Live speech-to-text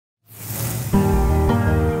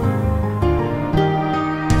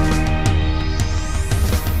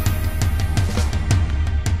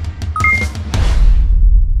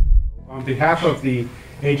behalf of the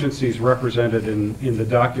agencies represented in the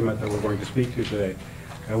document that we're going to speak to today,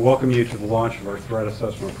 I welcome you to the launch of our threat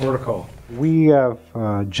assessment protocol. We have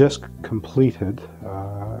just completed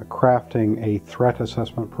crafting a threat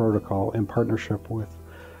assessment protocol in partnership with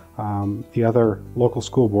the other local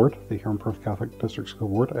school board, the Huron-Perth Catholic District School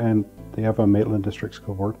Board, and the Eva-Maitland District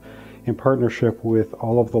School Board, in partnership with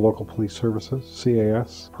all of the local police services,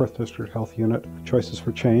 CAS, Perth District Health Unit, Choices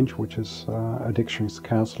for Change, which is addictions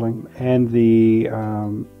counseling, and the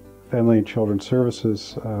Family and Children's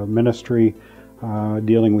Services Ministry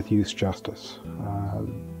dealing with youth justice.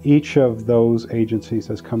 Each of those agencies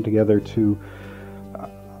has come together to,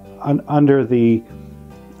 under the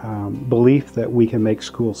belief that we can make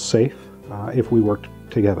schools safe if we work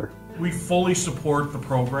together. We fully support the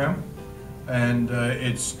program, and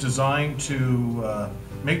it's designed to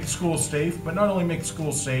make the schools safe, but not only make the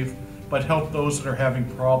schools safe, but help those that are having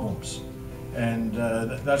problems. And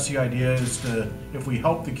that's the idea, is to, if we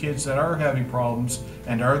help the kids that are having problems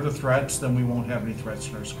and are the threats, then we won't have any threats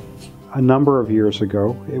in our schools. A number of years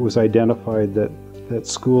ago, it was identified that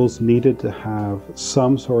schools needed to have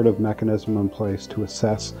some sort of mechanism in place to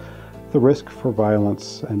assess the risk for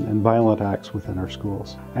violence and violent acts within our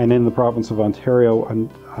schools. And in the province of Ontario,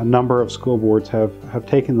 a number of school boards have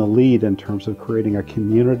taken the lead in terms of creating a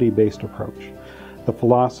community-based approach. The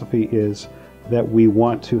philosophy is that we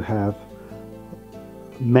want to have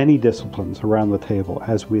many disciplines around the table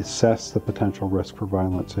as we assess the potential risk for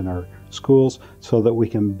violence in our schools so that we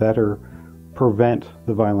can better prevent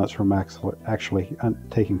the violence from actually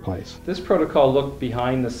taking place. This protocol looked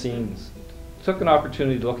behind the scenes, took an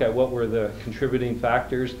opportunity to look at what were the contributing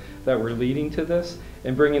factors that were leading to this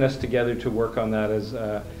and bringing us together to work on that as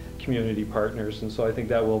community partners. And so I think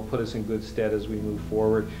that will put us in good stead as we move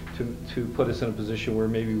forward to put us in a position where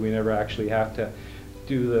maybe we never actually have to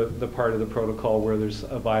do the part of the protocol where there's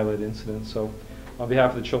a violent incident. So on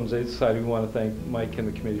behalf of the Children's Aid Society, we want to thank Mike and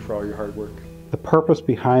the committee for all your hard work. The purpose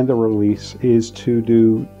behind the release is to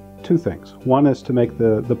do two things. One is to make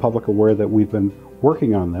the public aware that we've been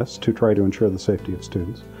working on this to try to ensure the safety of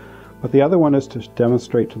students. But the other one is to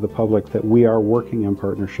demonstrate to the public that we are working in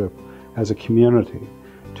partnership as a community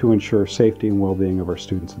to ensure safety and well-being of our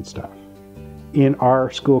students and staff. In our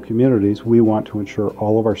school communities, we want to ensure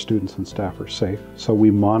all of our students and staff are safe, so we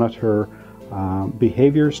monitor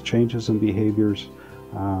behaviors, changes in behaviors,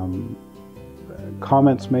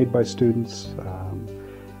 comments made by students,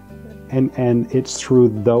 and it's through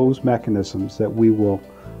those mechanisms that we will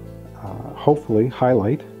hopefully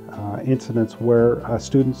highlight incidents where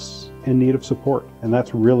students in need of support. And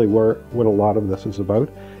that's really what a lot of this is about,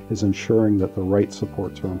 is ensuring that the right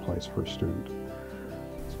supports are in place for a student.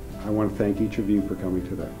 I want to thank each of you for coming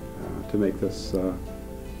today to make this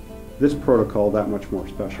protocol that much more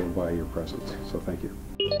special by your presence. So thank you.